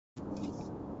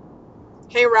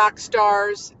Hey, rock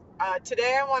stars.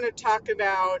 Today I want to talk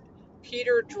about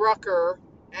Peter Drucker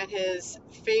and his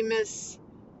famous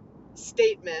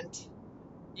statement,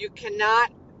 you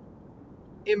cannot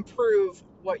improve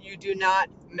what you do not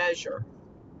measure.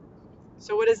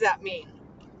 So, what does that mean?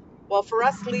 Well, for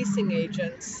us leasing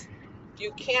agents,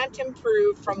 you can't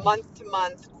improve from month to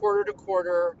month, quarter to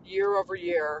quarter, year over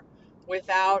year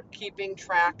without keeping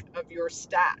track of your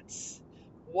stats.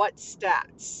 What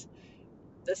stats?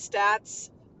 The stats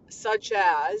such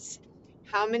as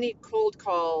how many cold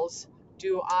calls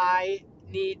do I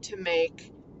need to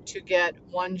make to get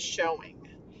one showing?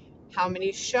 How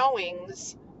many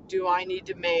showings do I need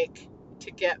to make to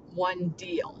get one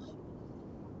deal?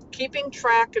 Keeping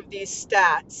track of these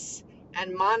stats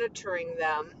and monitoring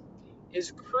them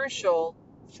is crucial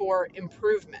for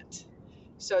improvement.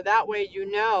 So that way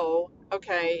you know,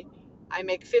 okay, I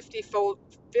make 50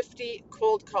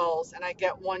 cold calls and I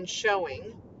get one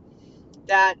showing.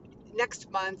 That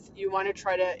next month you want to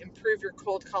try to improve your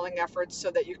cold calling efforts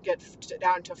so that you get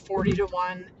down to 40 to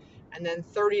 1 and then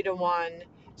 30 to 1.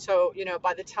 So,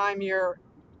 by the time you're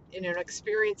an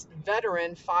experienced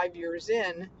veteran 5 years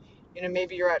in,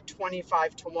 maybe you're at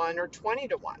 25 to 1 or 20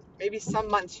 to 1. Maybe some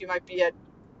months you might be at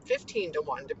 15 to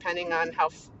 1, depending on how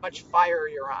much fire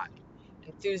you're on,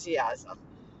 enthusiasm.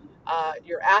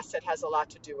 Your asset has a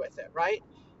lot to do with it, right?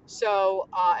 So,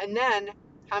 and then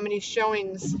how many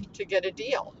showings to get a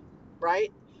deal,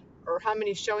 right? Or how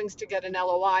many showings to get an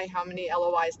LOI, how many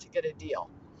LOIs to get a deal.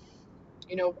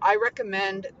 I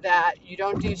recommend that you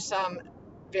don't do some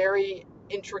very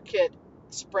intricate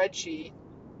spreadsheet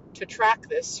to track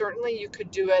this. Certainly you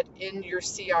could do it in your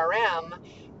CRM,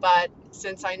 but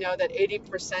since I know that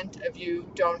 80% of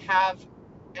you don't have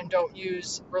and don't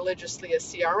use religiously a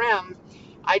CRM,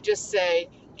 I just say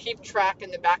keep track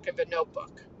in the back of a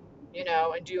notebook,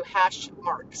 and do hash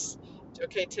marks.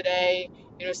 Okay, today,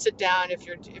 sit down if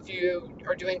you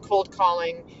are doing cold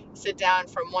calling, sit down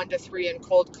from 1 to 3 and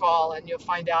cold call, and you'll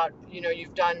find out,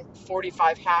 you've done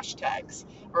 45 hashtags,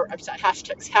 or I'm sorry,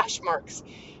 hashtags, hash marks.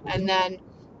 And then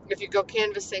if you go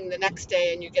canvassing the next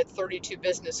day and you get 32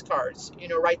 business cards,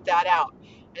 write that out.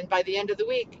 And by the end of the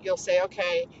week, you'll say,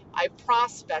 okay, I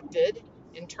prospected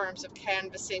in terms of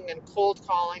canvassing and cold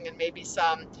calling and maybe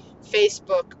some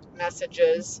Facebook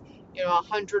messages,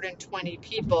 120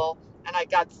 people, and I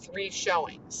got 3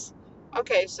 showings.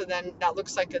 Okay, so then that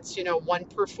looks like it's, 1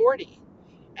 per 40.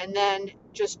 And then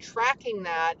just tracking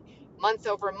that month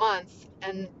over month.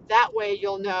 And that way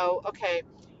you'll know, okay,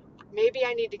 maybe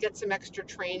I need to get some extra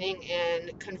training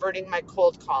in converting my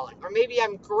cold calling, or maybe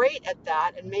I'm great at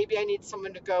that and maybe I need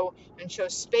someone to go and show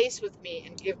space with me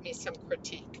and give me some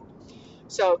critique.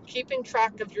 So keeping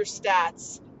track of your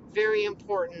stats, very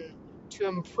important to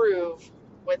improve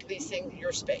with leasing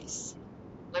your space.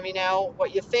 Let me know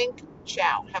what you think.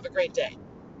 Ciao. Have a great day.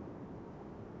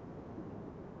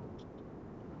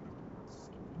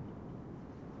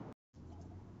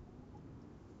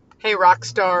 Hey, rock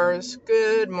stars.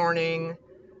 Good morning.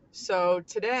 So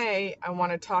today I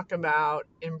want to talk about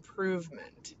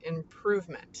improvement.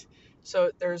 Improvement. So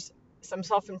there's some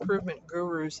self-improvement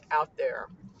gurus out there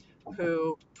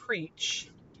who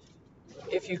preach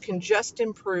if you can just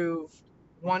improve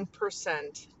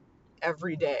 1%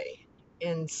 every day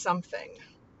in something,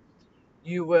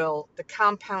 the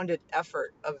compounded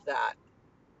effort of that,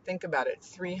 think about it,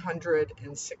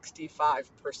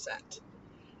 365%.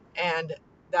 And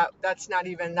that's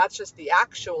just the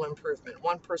actual improvement,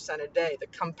 1% a day. The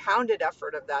compounded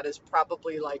effort of that is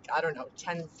probably like, I don't know,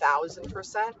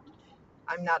 10,000%.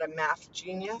 I'm not a math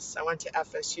genius. I went to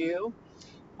FSU,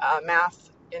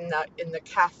 math in the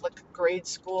Catholic grade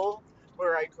school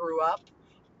where I grew up.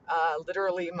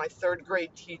 Literally, my 3rd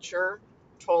grade teacher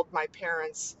told my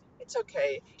parents, it's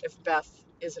okay if Beth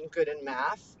isn't good in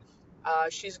math.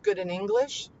 She's good in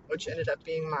English, which ended up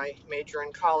being my major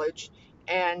in college,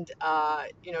 and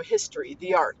history,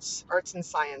 the arts and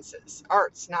sciences,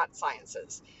 arts, not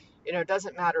sciences. It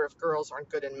doesn't matter if girls aren't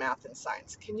good in math and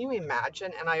science. Can you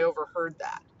imagine? And I overheard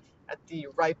that at the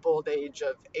ripe old age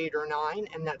of 8 or 9,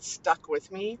 and that stuck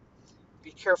with me.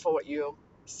 Be careful what you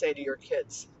say to your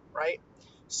kids, right?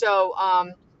 So,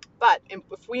 but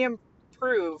if we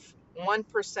improve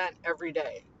 1% every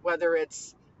day, whether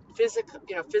it's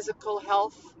physical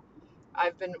health,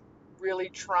 I've been really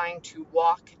trying to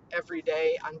walk every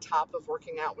day on top of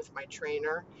working out with my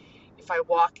trainer. If I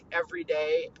walk every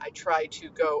day, I try to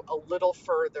go a little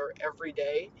further every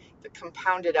day. The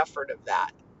compounded effort of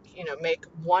that, make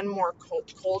one more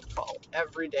cold call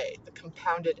every day. The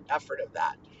compounded effort of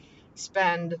that.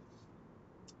 Spend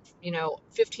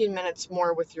 15 minutes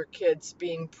more with your kids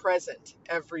being present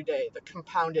every day, the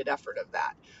compounded effort of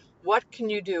that. What can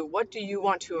you do? What do you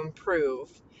want to improve?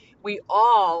 We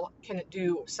all can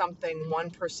do something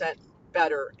 1%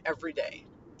 better every day.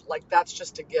 Like that's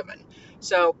just a given.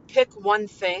 So pick one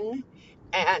thing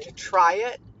and try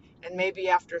it. And maybe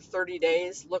after 30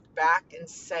 days, look back and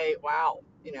say, wow,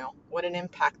 what an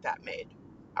impact that made.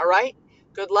 All right.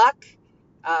 Good luck.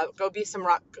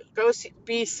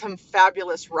 Be some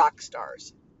fabulous rock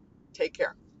stars. Take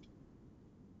care.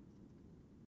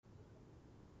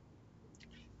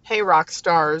 Hey, rock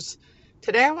stars.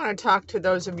 Today I want to talk to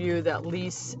those of you that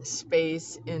lease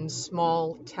space in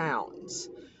small towns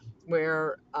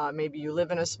where maybe you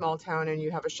live in a small town and you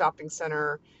have a shopping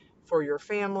center for your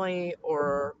family,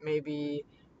 or maybe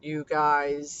you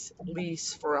guys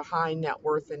lease for a high net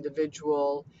worth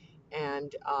individual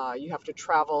and you have to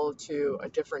travel to a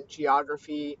different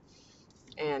geography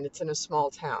and it's in a small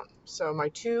town. So, my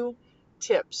two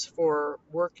tips for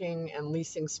working and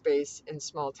leasing space in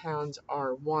small towns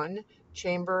are one,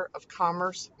 Chamber of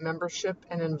Commerce membership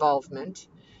and involvement,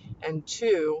 and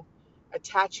two,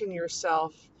 attaching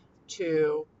yourself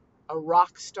to a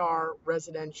rock star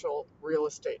residential real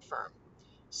estate firm.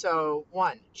 So,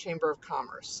 one, Chamber of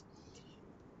Commerce.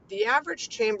 The average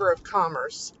Chamber of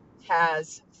Commerce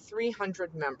has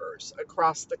 300 members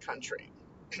across the country.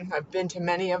 I've been to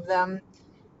many of them.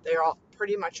 They're all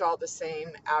pretty much all the same,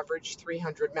 average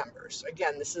 300 members.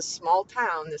 Again, this is small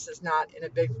town. This is not in a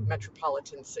big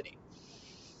metropolitan city.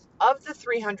 Of the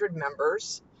 300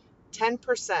 members,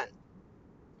 10%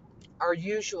 are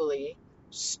usually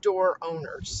store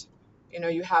owners.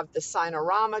 You have the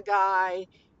Sinorama guy,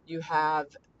 you have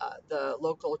the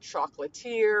local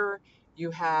chocolatier,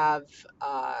 you have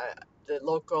the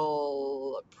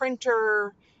local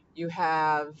printer, you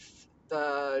have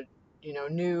the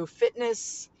new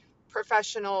fitness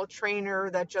professional trainer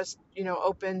that just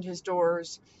opened his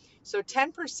doors. So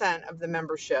 10% of the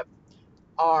membership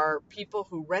are people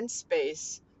who rent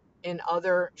space in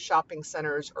other shopping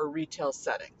centers or retail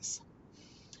settings.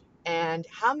 And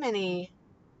how many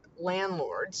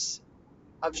landlords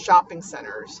of shopping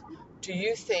centers do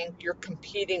you think you're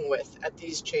competing with at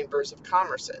these chambers of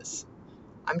commerces?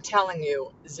 I'm telling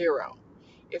you, zero.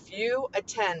 If you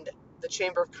attend the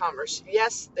Chamber of Commerce,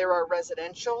 yes, there are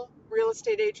residential real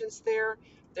estate agents there.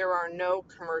 There are no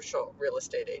commercial real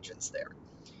estate agents there.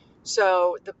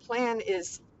 So the plan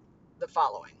is the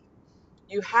following.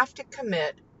 You have to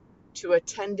commit to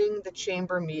attending the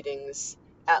chamber meetings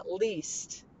at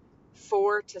least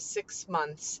 4 to 6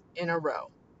 months in a row.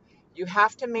 You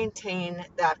have to maintain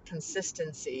that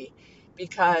consistency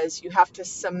because you have to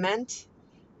cement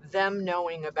them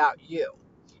knowing about you.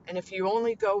 And if you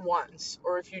only go once,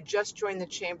 or if you just join the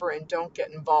chamber and don't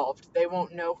get involved, they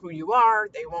won't know who you are,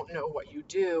 they won't know what you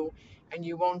do, and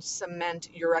you won't cement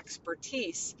your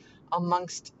expertise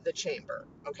amongst the chamber,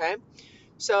 okay?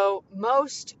 So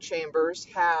most chambers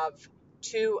have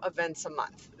 2 events a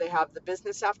month. They have the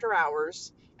business after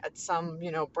hours at some,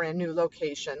 brand new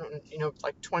location,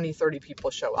 like 20, 30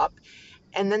 people show up.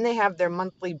 And then they have their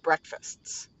monthly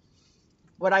breakfasts.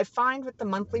 What I find with the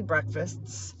monthly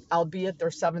breakfasts, albeit they're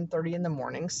 7:30 in the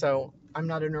morning, so I'm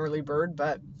not an early bird,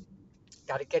 but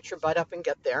got to get your butt up and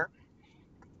get there.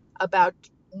 About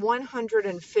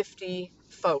 150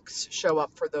 folks show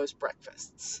up for those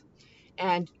breakfasts.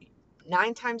 And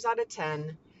 9 times out of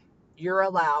 10, you're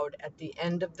allowed at the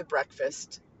end of the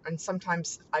breakfast, and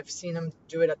sometimes I've seen them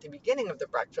do it at the beginning of the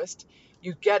breakfast,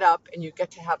 you get up and you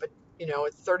get to have a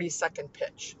 30-second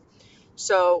pitch.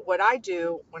 So what I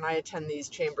do when I attend these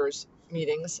chambers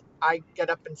meetings, I get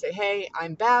up and say, hey,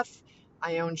 I'm Beth.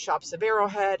 I own Shops of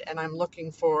Arrowhead, and I'm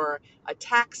looking for a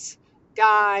tax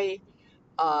guy,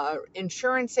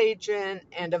 insurance agent,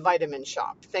 and a vitamin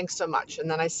shop. Thanks so much.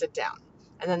 And then I sit down.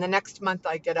 And then the next month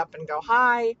I get up and go,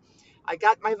 hi, I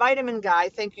got my vitamin guy.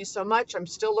 Thank you so much. I'm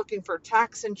still looking for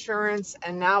tax insurance,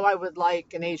 and now I would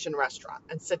like an Asian restaurant,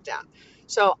 and sit down.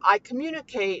 So I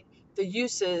communicate the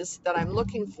uses that I'm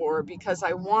looking for because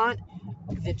I want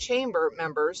the chamber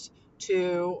members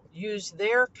to use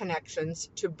their connections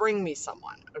to bring me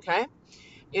someone, okay?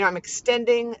 I'm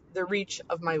extending the reach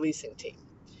of my leasing team.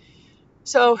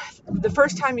 So the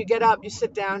first time you get up, you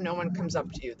sit down, no one comes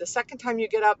up to you. The second time you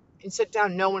get up and sit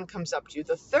down, no one comes up to you.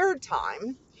 The third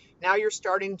time, now they're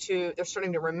starting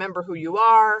to remember who you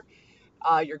are.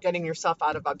 You're getting yourself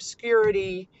out of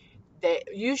obscurity.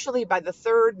 Usually by the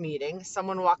third meeting,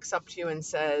 someone walks up to you and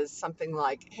says something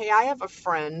like, hey, I have a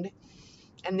friend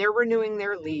and they're renewing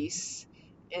their lease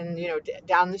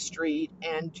down the street,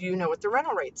 and do you know what the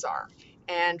rental rates are?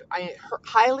 And I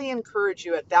highly encourage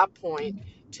you at that point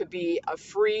to be a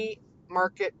free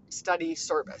market study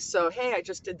service. So, hey, I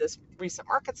just did this recent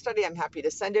market study. I'm happy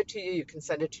to send it to you. You can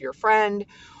send it to your friend.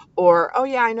 Or, oh,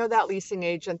 yeah, I know that leasing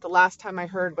agent. The last time I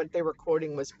heard what they were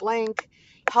quoting was blank.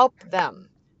 Help them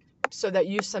so that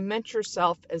you cement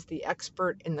yourself as the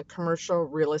expert in the commercial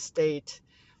real estate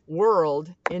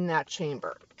world in that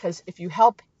chamber. Because if you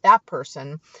help that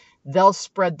person, they'll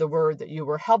spread the word that you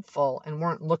were helpful and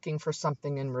weren't looking for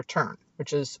something in return,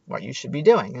 which is what you should be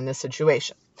doing in this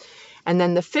situation. And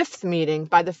then the fifth meeting,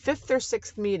 by the fifth or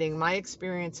sixth meeting, my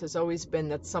experience has always been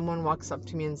that someone walks up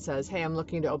to me and says, hey, I'm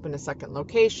looking to open a second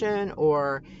location,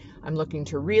 or I'm looking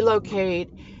to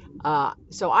relocate.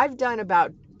 So I've done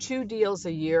about 2 deals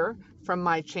a year from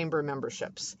my chamber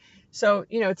memberships. So,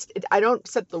 I don't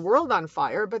set the world on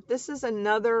fire, but this is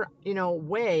another,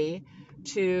 way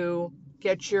to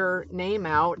get your name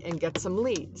out and get some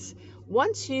leads.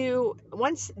 Once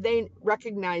they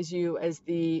recognize you as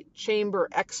the chamber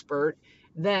expert,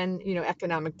 then,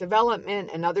 economic development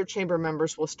and other chamber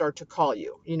members will start to call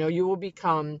you. You will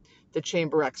become the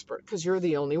chamber expert because you're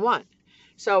the only one.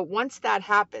 So once that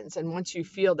happens, and once you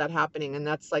feel that happening, and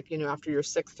that's like, after your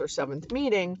 6th or 7th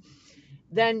meeting,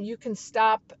 then you can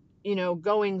stop,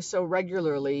 going so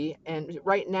regularly. And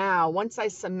right now, once I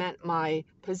cement my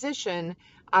position,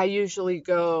 I usually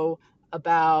go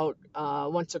about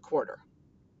once a quarter.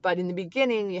 But in the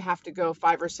beginning, you have to go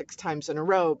 5 or 6 times in a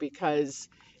row because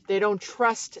they don't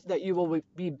trust that you will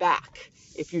be back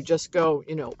if you just go,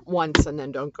 once and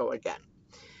then don't go again.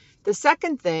 The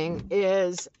second thing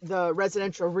is the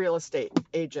residential real estate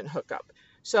agent hookup.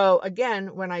 So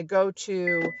again, when I go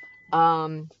to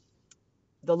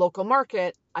the local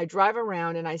market, I drive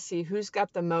around and I see who's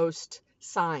got the most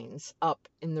signs up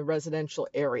in the residential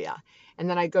area. And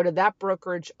then I go to that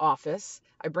brokerage office,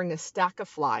 I bring a stack of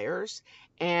flyers,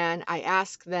 and I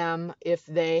ask them if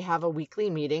they have a weekly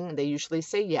meeting. They usually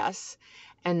say yes.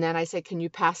 And then I say, can you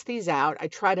pass these out? I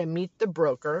try to meet the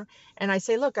broker and I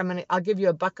say, look, I'll give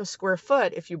you $1 a square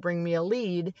foot if you bring me a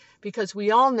lead, because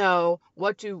we all know,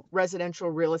 what do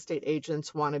residential real estate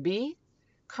agents want to be?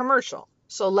 Commercial.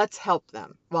 So let's help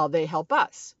them while they help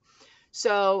us.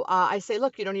 So I say,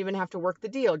 look, you don't even have to work the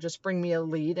deal. Just bring me a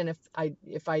lead. And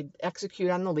if I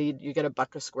execute on the lead, you get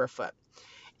 $1 a square foot.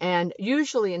 And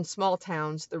usually in small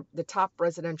towns, the top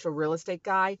residential real estate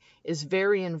guy is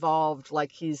very involved,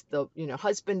 like he's the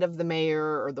husband of the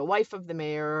mayor or the wife of the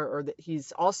mayor, or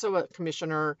he's also a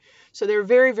commissioner. So they're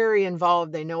very, very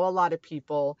involved. They know a lot of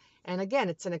people. And again,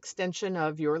 it's an extension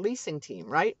of your leasing team,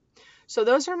 right? So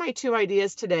those are my 2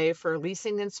 ideas today for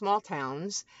leasing in small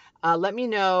towns. Let me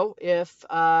know if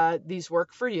these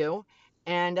work for you,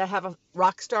 and have a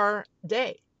rock star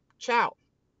day. Ciao.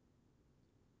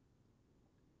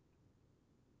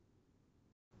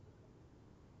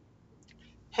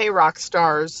 Hey, rock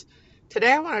stars.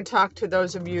 Today I want to talk to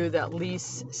those of you that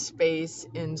lease space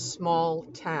in small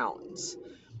towns,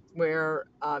 where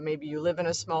maybe you live in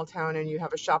a small town and you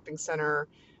have a shopping center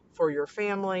for your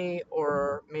family,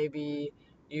 or maybe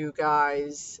you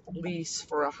guys lease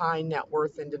for a high net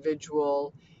worth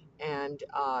individual, and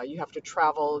you have to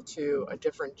travel to a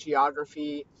different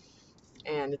geography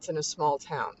and it's in a small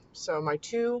town. So my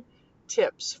 2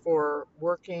 tips for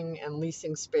working and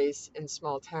leasing space in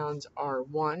small towns are: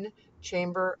 1,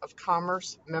 Chamber of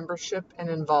Commerce membership and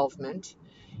involvement,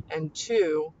 and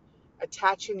 2,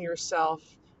 attaching yourself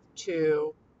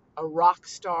to a rock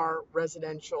star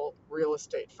residential real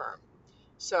estate firm.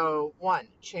 So 1,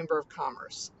 Chamber of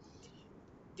Commerce.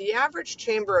 The average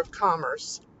Chamber of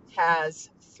Commerce has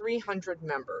 300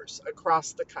 members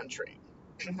across the country.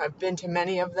 I've been to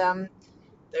many of them.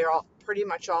 They're all pretty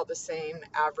much all the same,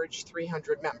 average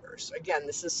 300 members. Again,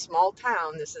 this is small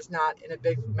town. This is not in a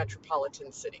big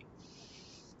metropolitan city.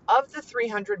 Of the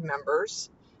 300 members,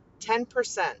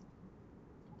 10%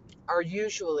 are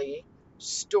usually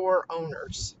store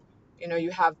owners.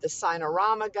 You have the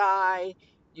Sinorama guy,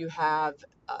 you have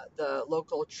the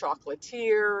local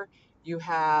chocolatier, you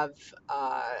have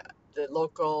the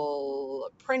local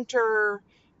printer,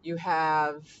 you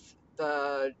have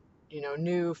the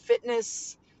new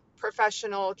fitness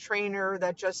professional trainer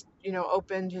that just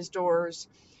opened his doors.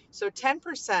 So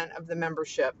 10% of the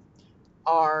membership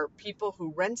are people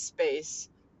who rent space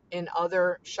in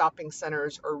other shopping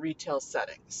centers or retail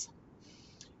settings.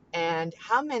 And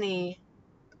how many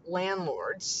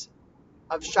landlords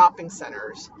of shopping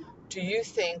centers do you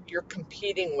think you're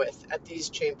competing with at these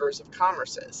chambers of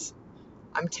commerces?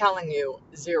 I'm telling you,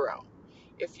 0.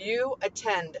 If you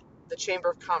attend the Chamber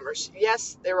of Commerce,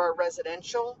 yes, there are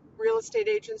residential real estate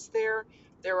agents there.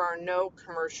 There are no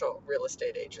commercial real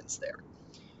estate agents there.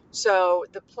 So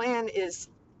the plan is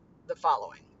the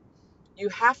following. You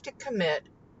have to commit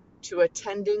to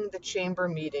attending the chamber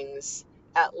meetings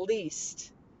at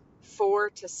least 4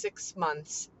 to 6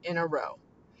 months in a row.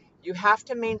 You have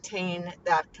to maintain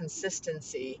that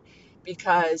consistency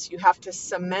because you have to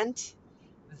cement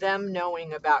them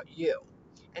knowing about you.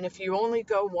 And if you only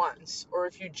go once, or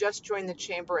if you just join the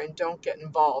chamber and don't get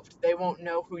involved, they won't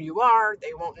know who you are,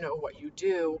 they won't know what you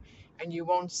do, and you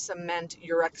won't cement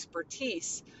your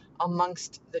expertise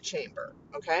amongst the chamber,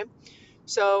 okay?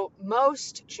 So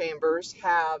most chambers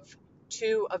have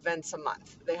 2 events a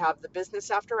month. They have the business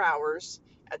after hours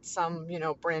at some,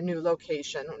 brand new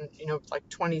location, like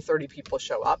 20, 30 people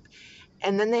show up.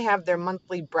 And then they have their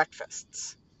monthly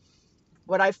breakfasts.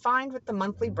 What I find with the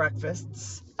monthly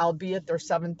breakfasts, albeit they're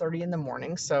 7:30 in the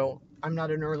morning, so I'm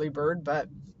not an early bird, but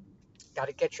got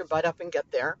to get your butt up and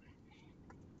get there.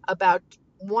 About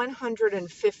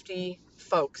 150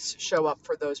 folks show up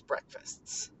for those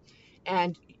breakfasts.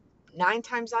 And 9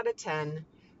 times out of 10,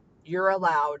 you're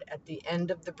allowed at the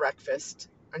end of the breakfast,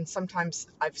 and sometimes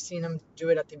I've seen them do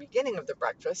it at the beginning of the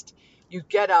breakfast, you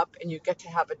get up and you get to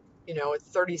have a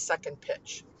 30-second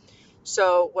pitch.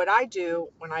 So what I do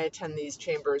when I attend these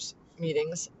chambers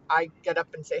meetings, I get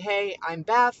up and say, hey, I'm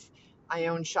Beth. I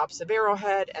own Shops of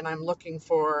Arrowhead, and I'm looking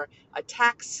for a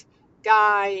tax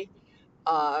guy,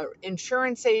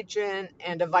 insurance agent,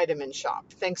 and a vitamin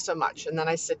shop. Thanks so much. And then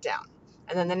I sit down.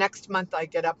 And then the next month I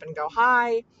get up and go,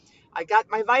 hi, I got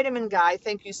my vitamin guy.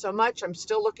 Thank you so much. I'm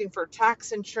still looking for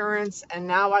tax insurance, and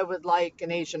now I would like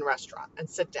an Asian restaurant, and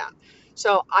sit down.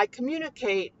 So I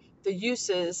communicate the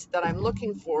uses that I'm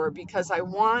looking for because I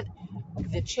want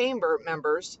the chamber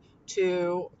members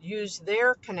to use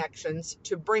their connections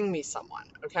to bring me someone,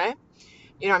 okay?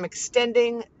 I'm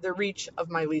extending the reach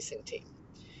of my leasing team.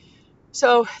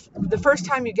 So the first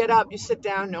time you get up, you sit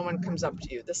down, no one comes up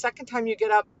to you. The second time you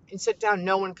get up and sit down,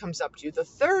 no one comes up to you. The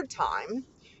third time,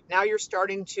 now they're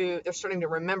starting to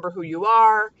remember who you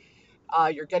are.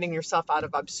 You're getting yourself out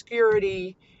of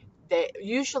obscurity.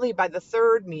 Usually by the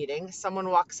third meeting, someone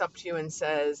walks up to you and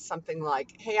says something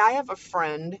like, hey, I have a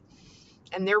friend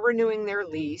and they're renewing their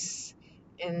lease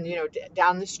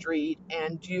down the street,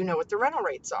 and do you know what the rental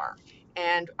rates are?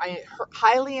 And I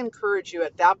highly encourage you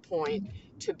at that point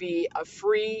to be a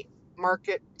free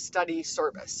market study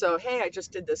service. So, hey, I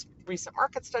just did this recent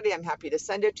market study. I'm happy to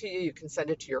send it to you. You can send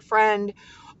it to your friend.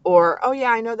 Or, oh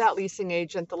yeah, I know that leasing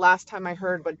agent. The last time I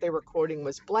heard what they were quoting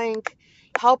was blank.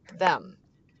 Help them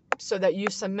so that you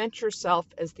cement yourself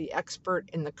as the expert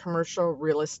in the commercial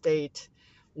real estate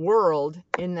world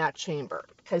in that chamber.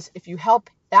 Because if you help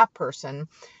that person,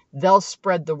 they'll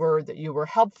spread the word that you were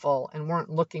helpful and weren't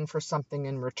looking for something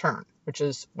in return, which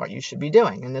is what you should be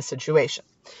doing in this situation.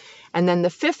 And then the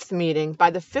fifth meeting,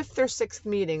 by the fifth or sixth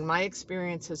meeting, my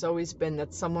experience has always been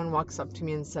that someone walks up to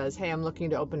me and says, hey, I'm looking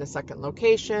to open a second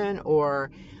location,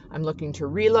 or I'm looking to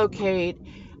relocate.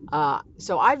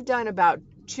 So I've done about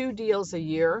 2 deals a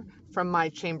year from my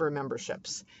chamber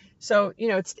memberships. So,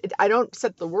 I don't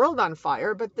set the world on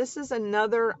fire, but this is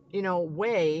another,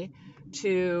 way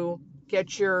to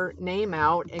get your name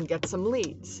out and get some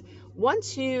leads.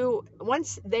 Once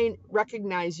they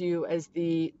recognize you as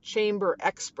the chamber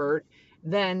expert,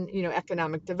 then,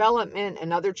 economic development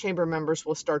and other chamber members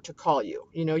will start to call you.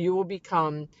 You will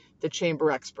become the chamber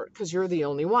expert because you're the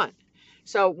only one.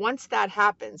 So once that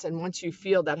happens, and once you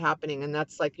feel that happening, and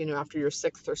that's like, after your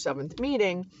 6th or 7th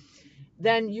meeting,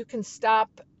 then you can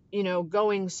stop,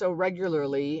 going so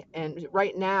regularly. And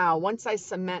right now, once I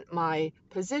cement my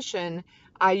position,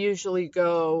 I usually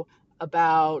go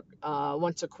about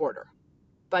once a quarter.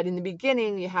 But in the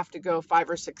beginning, you have to go 5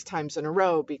 or 6 times in a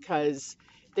row because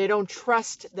they don't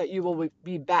trust that you will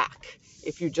be back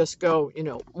if you just go,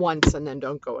 once and then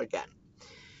don't go again.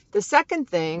 The second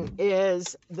thing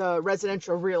is the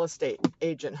residential real estate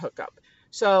agent hookup.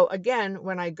 So again,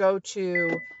 when I go to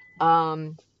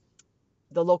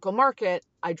the local market,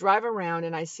 I drive around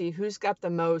and I see who's got the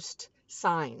most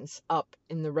signs up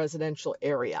in the residential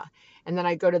area. And then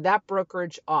I go to that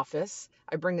brokerage office,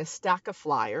 I bring a stack of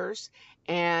flyers,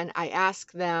 and I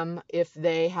ask them if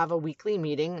they have a weekly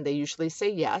meeting. They usually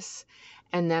say yes.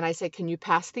 And then I say, can you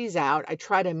pass these out? I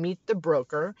try to meet the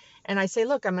broker and I say,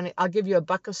 look, I'll give you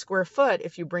 $1 a square foot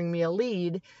if you bring me a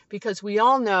lead, because we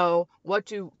all know, what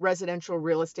do residential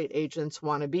real estate agents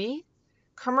want to be?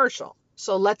 Commercial.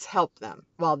 So let's help them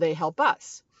while they help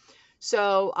us.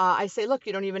 So I say, look,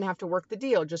 you don't even have to work the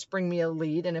deal. Just bring me a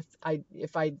lead. And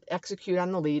if I execute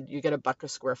on the lead, you get $1 a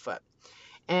square foot.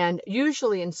 And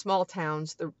usually in small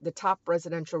towns, the top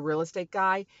residential real estate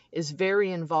guy is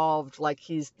very involved, like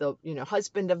he's the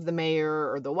husband of the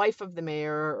mayor or the wife of the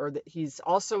mayor, or that he's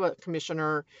also a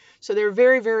commissioner. So they're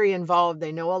very, very involved.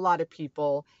 They know a lot of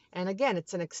people. And again,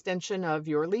 it's an extension of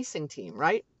your leasing team,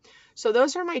 right? So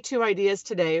those are my 2 ideas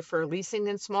today for leasing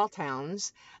in small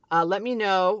towns. Let me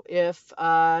know if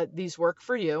these work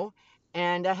for you,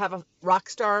 and have a rock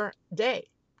star day.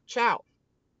 Ciao.